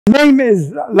My name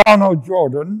is Lionel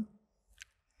Jordan.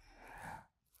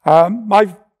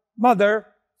 My mother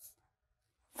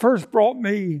first brought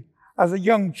me as a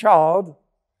young child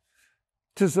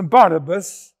to St.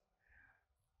 Barnabas,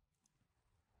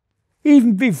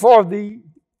 even before the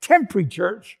temporary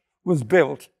church was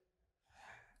built,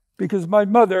 because my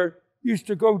mother used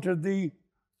to go to the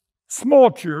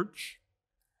small church,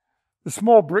 the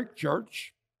small brick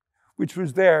church, which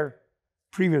was there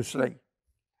previously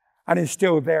and is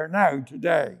still there now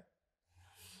today.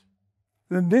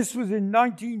 And this was in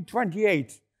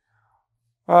 1928,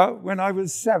 when I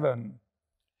was 7.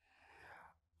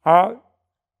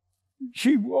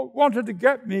 She wanted to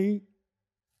get me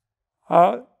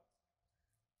to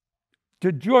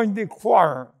join the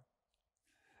choir.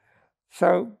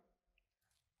 So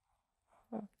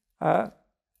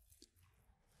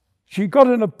she got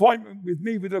an appointment with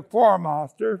me with a choir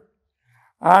master,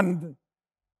 and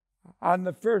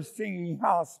the first thing he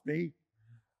asked me,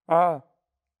 can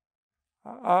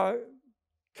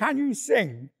you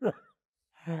sing?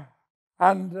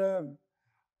 And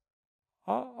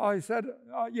I said,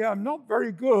 yeah, I'm not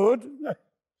very good.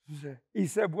 He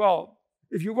said, well,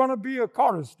 if you want to be a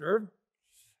chorister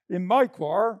in my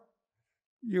choir,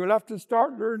 you'll have to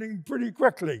start learning pretty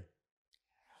quickly.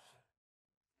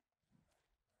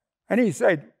 And he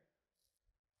said,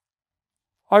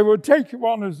 I will take you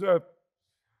on as a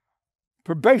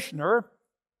probationer,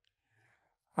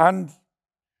 and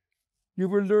you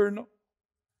will learn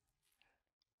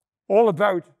all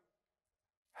about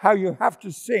how you have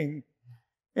to sing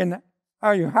and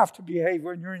how you have to behave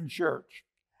when you're in church.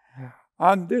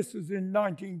 And this was in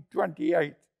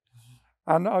 1928.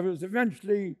 And I was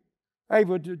eventually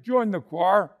able to join the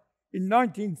choir in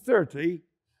 1930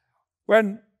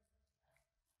 when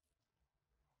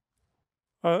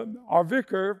our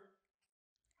vicar,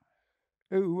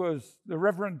 who was the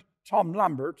Reverend Tom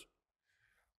Lambert,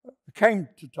 came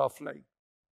to Tuffley.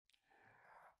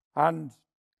 And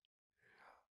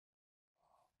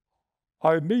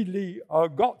I immediately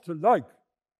got to like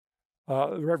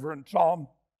Reverend Tom.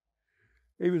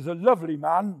 He was a lovely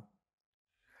man,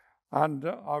 and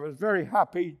I was very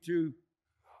happy to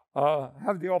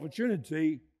have the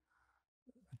opportunity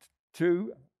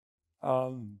to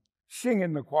sing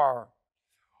in the choir.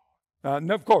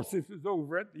 And of course, this was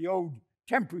over at the old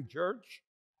temporary church,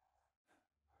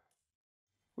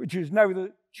 which is now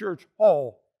the church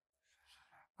hall.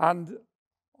 And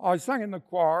I sang in the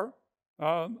choir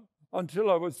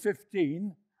until I was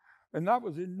 15, and that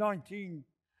was in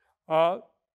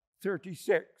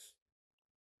 1936.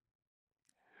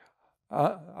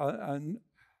 And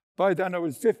by then I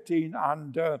was 15,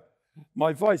 and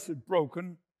my voice had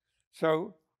broken,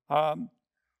 so I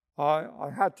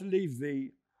had to leave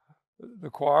the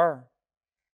choir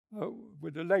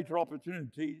with a later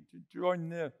opportunity to join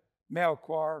the male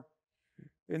choir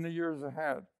in the years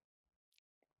ahead.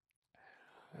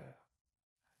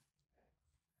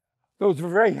 Those were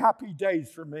very happy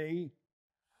days for me.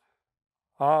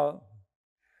 And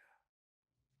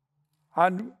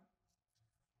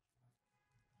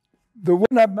the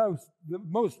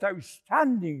most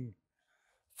outstanding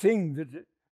thing that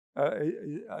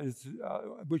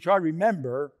which I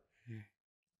remember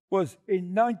was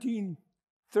in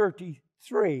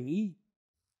 1933,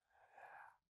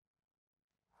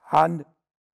 and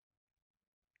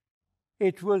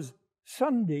it was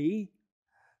Sunday,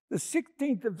 the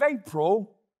 16th of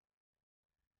April,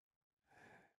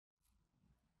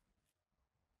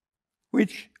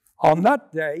 which on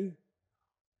that day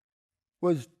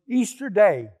was Easter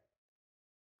Day.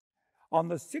 On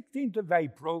the 16th of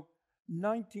April,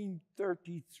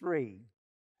 1933,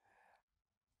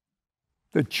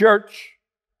 the church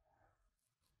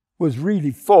was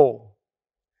really full.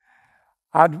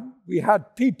 And we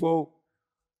had people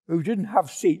who didn't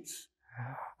have seats.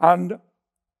 And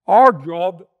our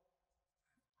job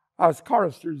as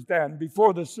choristers then,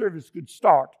 before the service could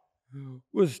start,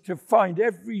 was to find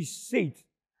every seat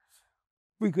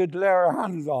we could lay our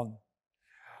hands on.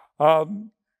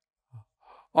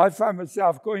 I found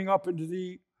myself going up into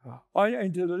the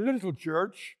little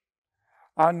church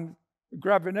and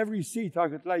grabbing every seat I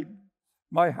could lay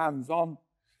my hands on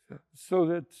so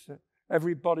that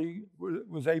everybody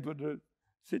was able to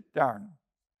sit down.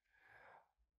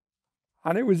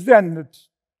 And it was then that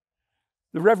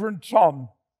the Reverend Tom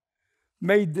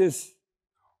made this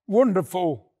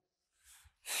wonderful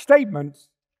statement,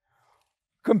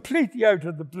 completely out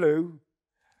of the blue,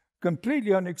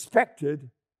 completely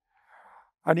unexpected.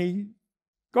 And he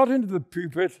got into the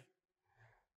pulpit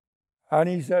and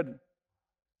he said,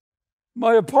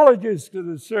 "My apologies to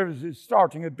the service is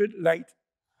starting a bit late.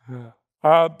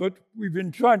 but we've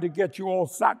been trying to get you all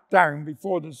sat down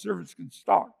before the service can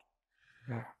start.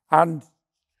 And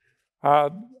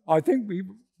I think we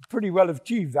pretty well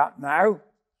achieved that now.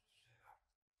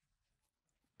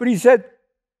 But he said,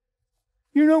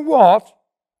 you know what?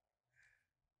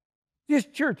 This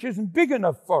church isn't big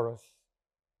enough for us.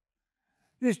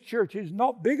 This church is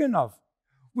not big enough.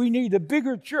 We need a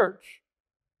bigger church.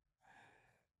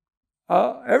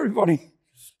 Everybody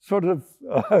sort of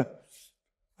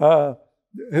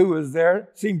who was there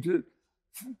seemed to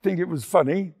think it was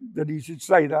funny that he should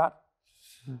say that.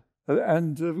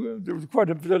 And there was quite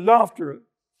a bit of laughter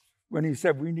when he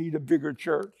said, we need a bigger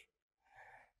church.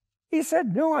 He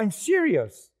said, no, I'm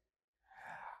serious.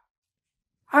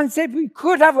 And said, we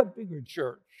could have a bigger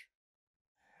church.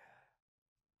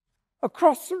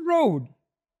 Across the road,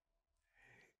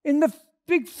 in the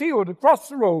big field across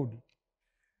the road,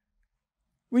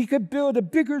 we could build a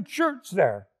bigger church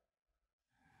there.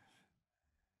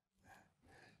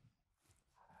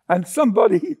 And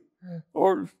somebody,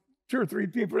 or 2 or 3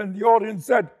 people in the audience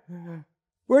said,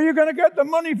 where are you going to get the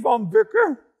money from,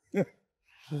 Vicar?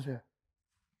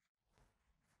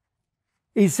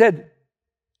 He said,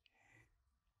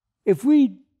 if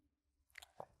we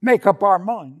make up our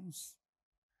minds,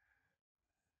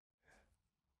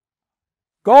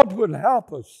 God will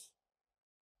help us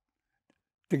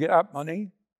to get that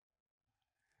money.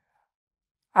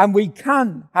 And we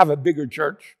can have a bigger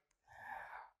church.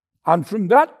 And from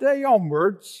that day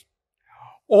onwards,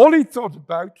 all he thought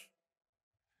about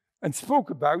and spoke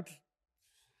about,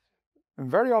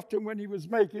 and very often when he was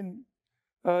making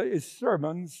his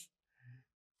sermons,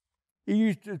 he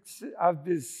used to have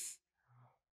this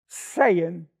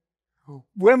saying,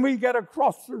 when we get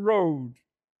across the road,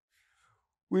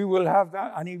 we will have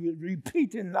that. And he was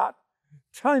repeating that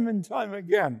time and time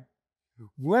again.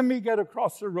 When we get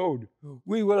across the road,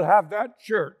 we will have that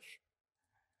church.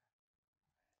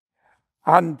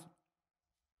 And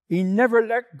he never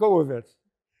let go of it.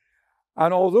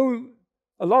 And although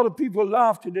a lot of people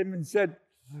laughed at him and said,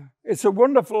 it's a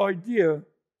wonderful idea,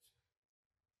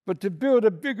 but to build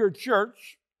a bigger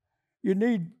church, you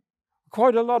need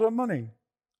quite a lot of money.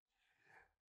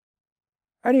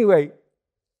 Anyway,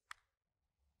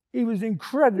 he was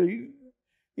incredibly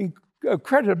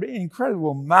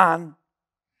incredible man.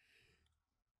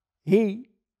 He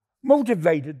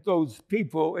motivated those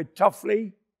people at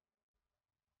Tuffley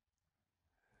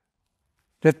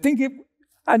to think it,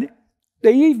 and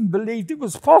they even believed it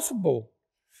was possible.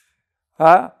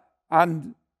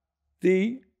 And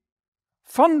the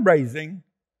fundraising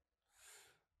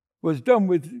was done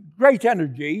with great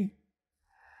energy,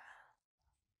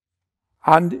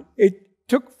 and it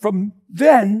took from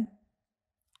then,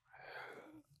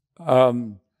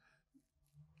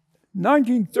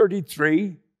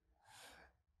 1933,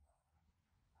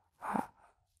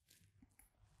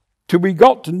 till we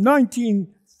got to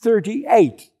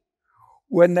 1938,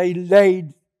 when they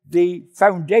laid the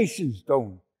foundation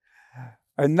stone.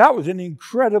 And that was an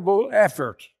incredible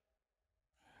effort.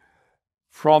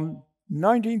 From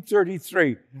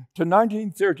 1933 to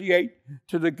 1938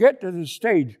 to get to the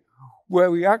stage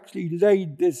where we actually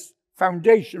laid this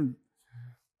foundation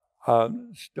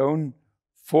stone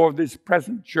for this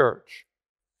present church.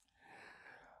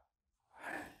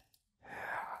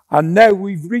 And now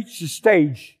we've reached the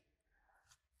stage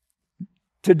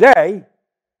today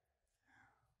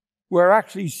we're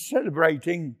actually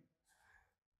celebrating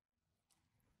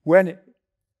when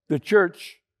the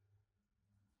church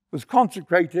was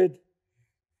consecrated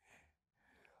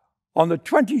on the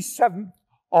 27th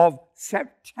of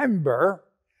September,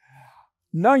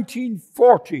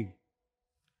 1940.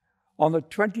 On the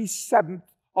 27th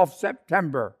of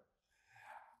September.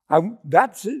 And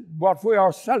that's what we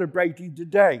are celebrating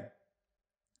today.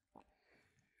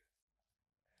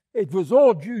 It was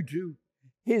all due to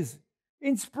his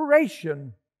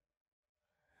inspiration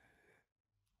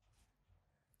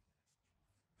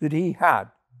that he had,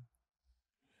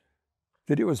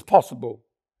 that it was possible.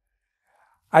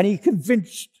 And he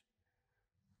convinced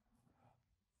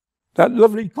that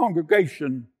lovely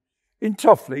congregation in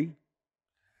Tuffley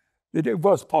that it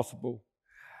was possible.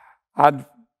 And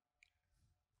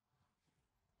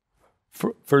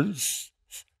for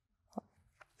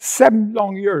 7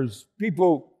 long years,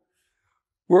 people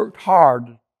worked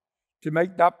hard to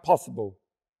make that possible.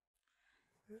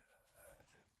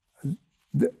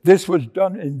 This was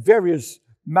done in various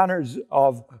manners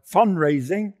of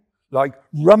fundraising, like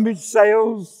rummage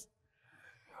sales.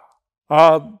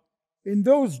 In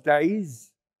those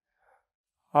days,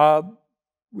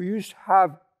 we used to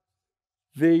have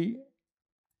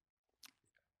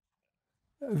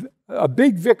a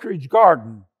big vicarage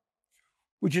garden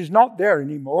which is not there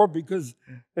anymore because,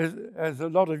 as a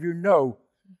lot of you know,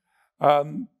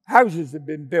 houses have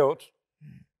been built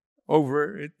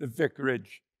over at the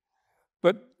vicarage.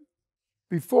 But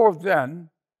before then,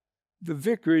 the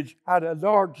vicarage had a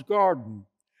large garden,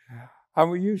 and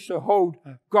we used to hold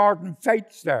garden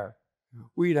fetes there.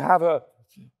 We'd have a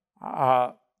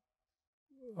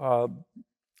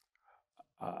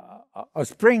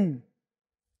spring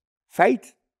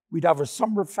fete, we'd have a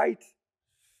summer fete,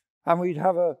 and we'd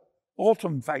have an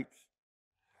autumn fete,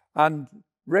 and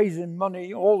raising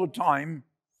money all the time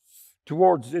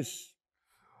towards this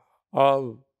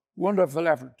wonderful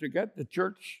effort to get the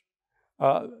church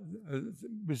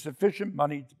with sufficient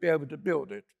money to be able to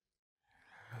build it.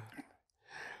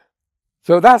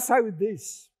 So that's how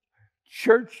this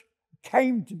church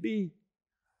came to be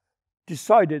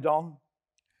decided on,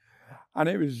 and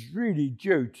it was really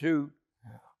due to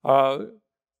the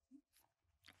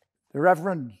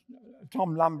Reverend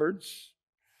Tom Lambert's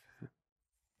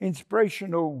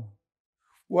inspirational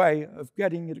way of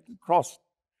getting it across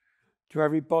to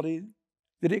everybody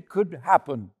that it could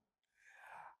happen.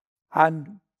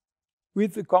 And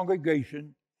with the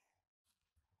congregation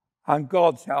and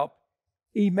God's help,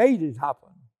 he made it happen.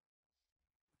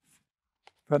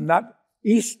 From that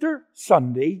Easter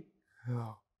Sunday,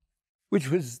 which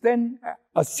was then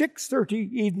a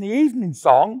 6:30 evening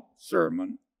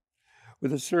sermon,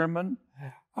 with a sermon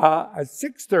at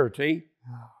 6:30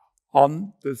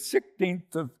 on the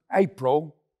 16th of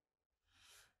April,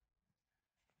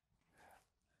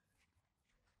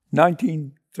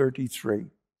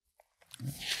 1933.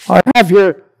 I have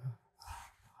here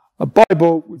a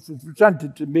Bible which was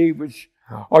presented to me, which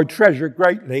I treasure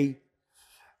greatly.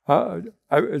 It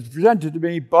was presented to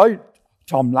me by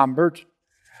Tom Lambert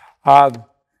on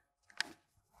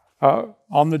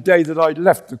the day that I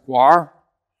left the choir.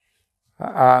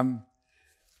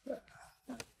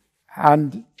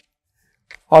 And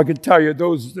I can tell you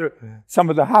those are some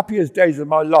of the happiest days of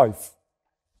my life.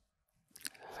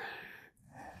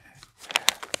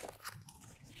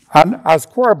 And as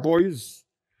choir boys,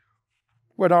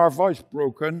 when our voice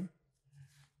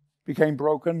became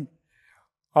broken,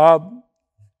 some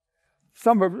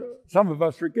of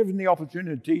us were given the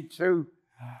opportunity to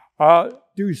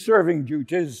do serving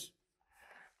duties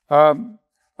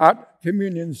at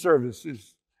communion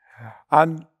services.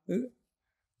 And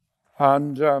I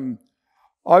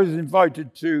was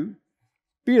invited to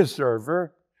be a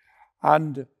server,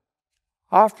 and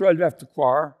after I left the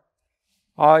choir,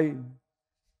 I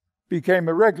became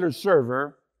a regular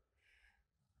server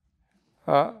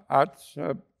at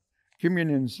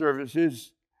communion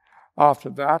services after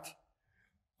that,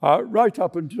 right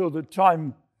up until the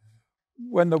time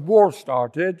when the war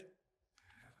started,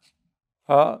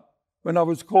 when I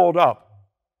was called up,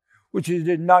 which is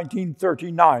in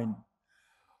 1939.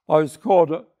 I was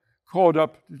called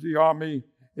up to the army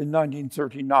in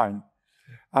 1939.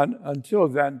 And until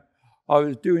then, I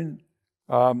was doing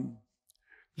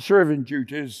serving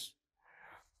duties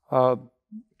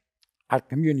at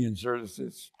communion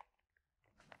services.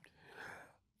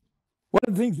 One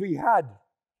of the things we had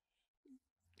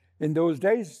in those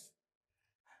days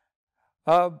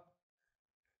to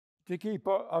keep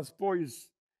us boys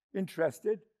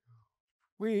interested,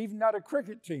 we even had a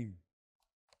cricket team.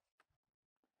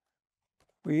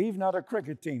 We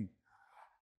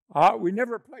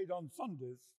never played on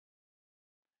Sundays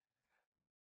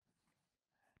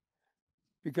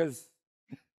because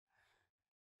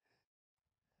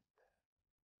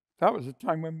that was a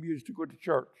time when we used to go to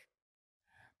church.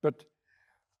 But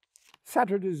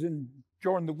Saturdays and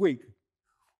during the week,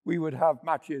 we would have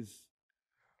matches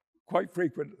quite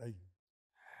frequently.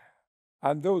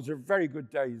 And those are very good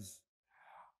days.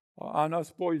 And us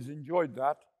boys enjoyed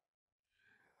that.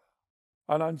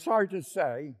 And I'm sorry to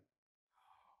say,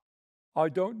 I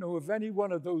don't know of any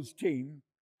one of those teams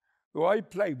who I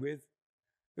play with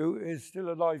who is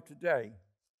still alive today.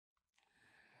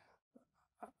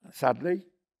 Sadly.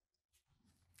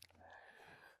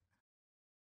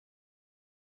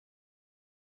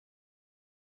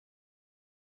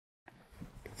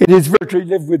 It has virtually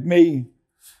lived with me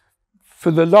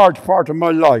for the large part of my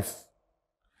life.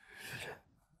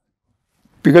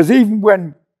 Because even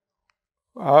when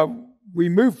we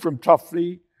moved from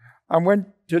Tuffley and went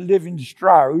to live in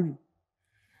Stroud,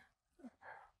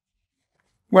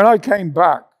 when I came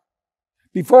back,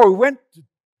 before we went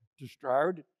to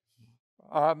Stroud,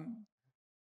 I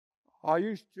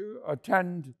used to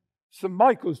attend St.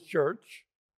 Michael's Church,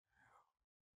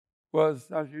 was,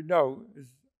 as you know, is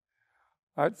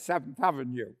at 7th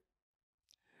Avenue.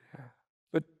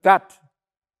 But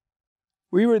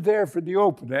we were there for the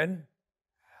opening,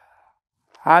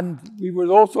 And we were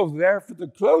also there for the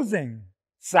closing,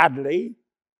 sadly.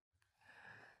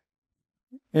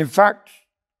 In fact,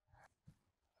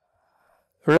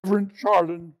 Reverend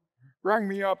Charlton rang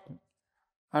me up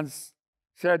and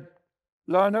said,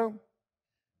 Lionel,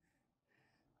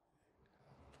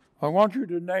 I want you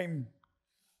to name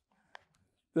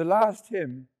the last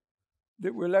hymn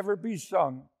that will ever be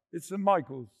sung. It's St.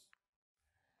 Michael's.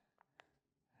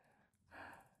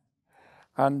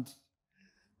 And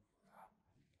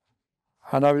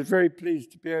I was very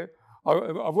pleased to be,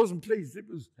 I wasn't pleased it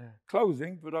was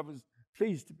closing, but I was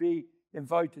pleased to be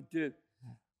invited to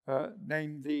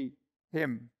name the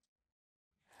hymn.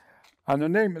 And the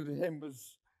name of the hymn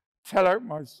was Tell Out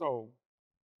My Soul.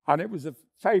 And it was a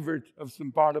favorite of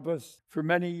St. Barnabas for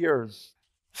many years.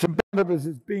 St. Barnabas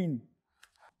has been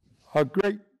a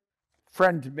great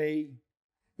friend to me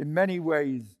in many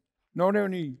ways, not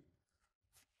only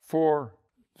for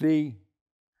the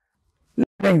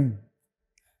living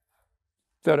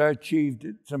that I achieved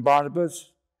at St.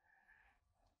 Barnabas,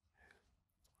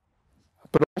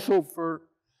 but also for,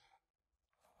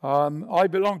 I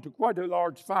belong to quite a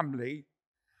large family,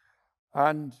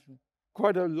 and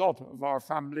quite a lot of our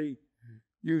family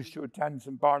used to attend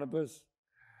St. Barnabas,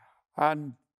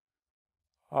 and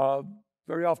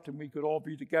very often we could all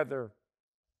be together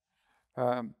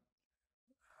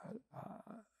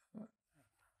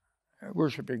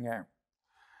worshipping there.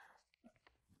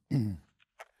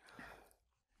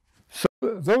 So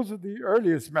those are the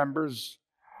earliest members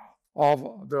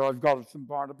that I've got at St.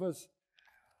 Barnabas.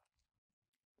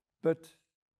 But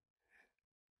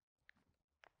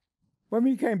when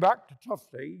we came back to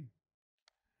Tuffley,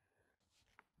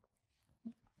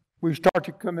 we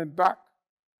started coming back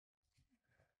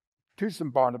to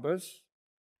St. Barnabas.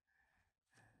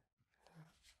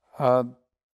 And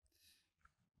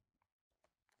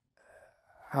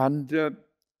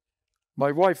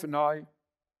my wife and I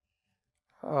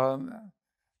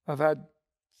have had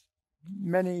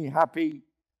many happy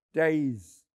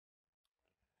days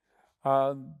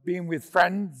being with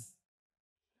friends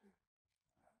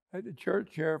at the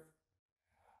church here,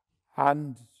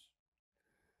 and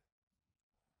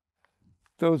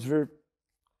those were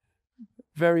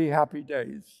very happy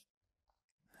days.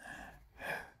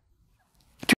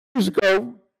 2 years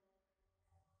ago,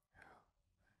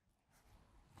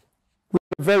 we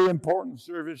had a very important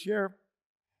service here.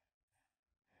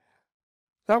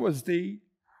 That was the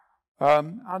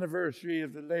anniversary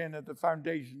of the laying of the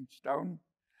foundation stone.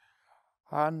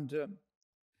 And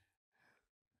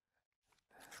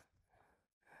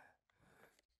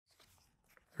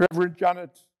Reverend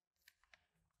Janet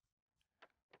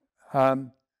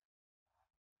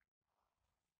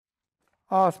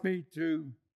asked me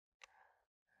to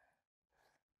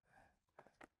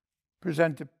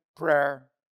present a prayer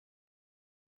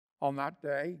on that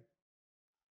day.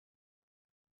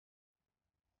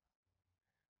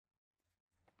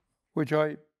 Which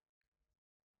I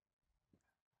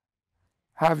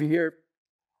have here.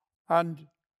 And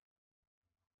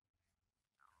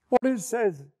what it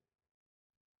says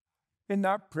in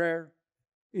that prayer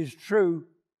is true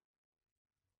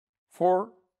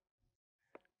for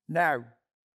now.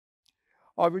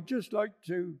 I would just like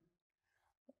to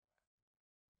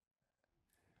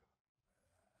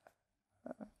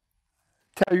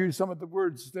tell you some of the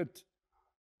words that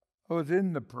was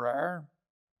in the prayer,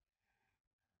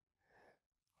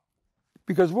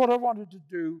 because what I wanted to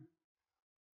do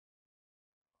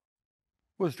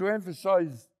was to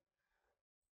emphasize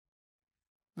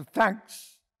the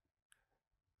thanks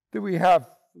that we have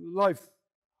for the life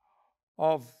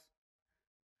of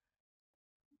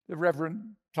the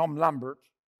Reverend Tom Lambert,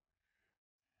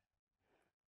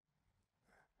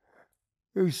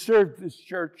 who served this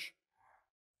church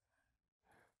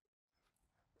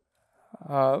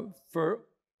for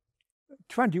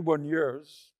 21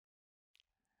 years.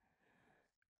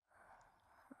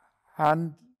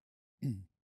 And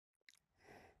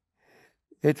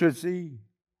it was the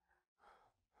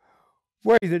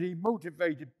way that he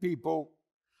motivated people.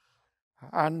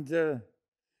 And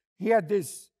he had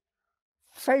this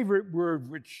favorite word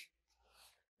which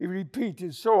he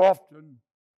repeated so often,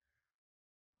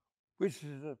 which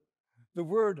is the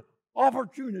word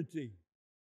opportunity.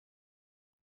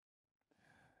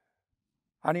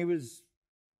 And he was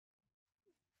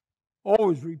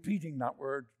always repeating that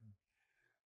word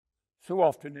so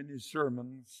often in his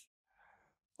sermons.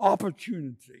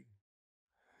 Opportunity.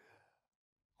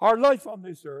 Our life on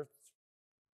this earth,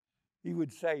 he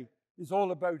would say, is all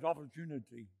about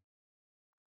opportunity.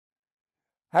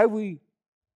 How we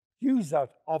use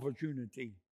that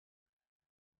opportunity.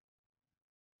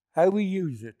 How we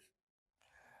use it.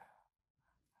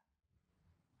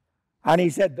 And he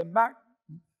said,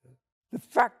 the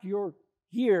fact you're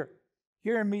here,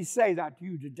 hearing me say that to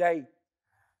you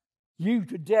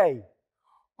today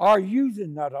are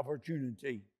using that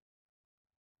opportunity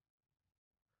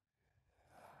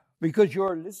because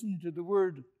you're listening to the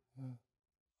word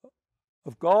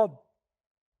of God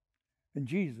and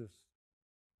Jesus.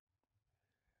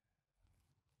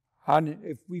 And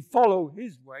if we follow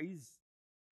his ways,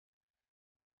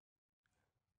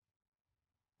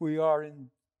 we are in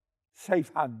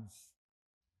safe hands.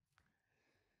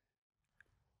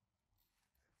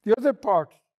 The other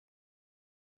part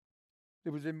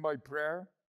that was in my prayer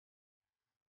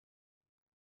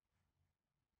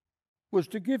was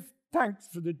to give thanks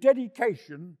for the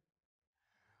dedication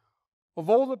of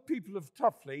all the people of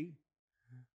Tuffley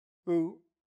who,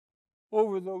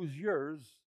 over those years,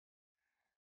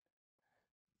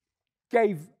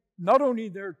 gave not only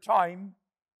their time,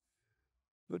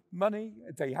 but money,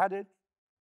 if they had it.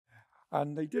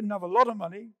 And they didn't have a lot of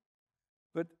money,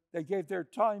 but they gave their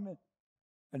time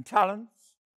and talents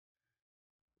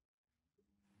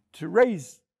to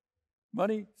raise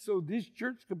money so this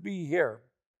church could be here.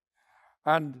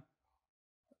 And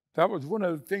that was one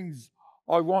of the things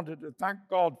I wanted to thank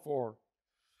God for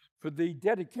the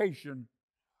dedication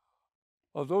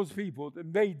of those people that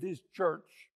made this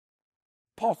church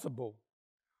possible.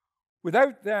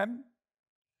 Without them,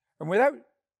 and without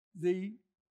the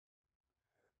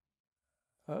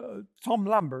Tom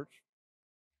Lambert,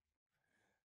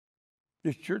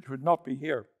 this church would not be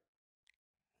here.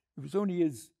 It was only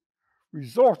his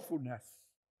resourcefulness.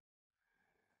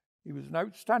 He was an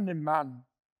outstanding man.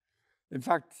 In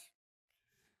fact,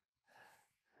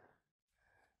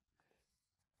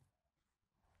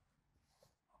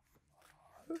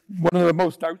 one of the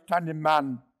most outstanding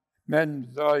men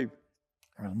that it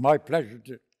was my pleasure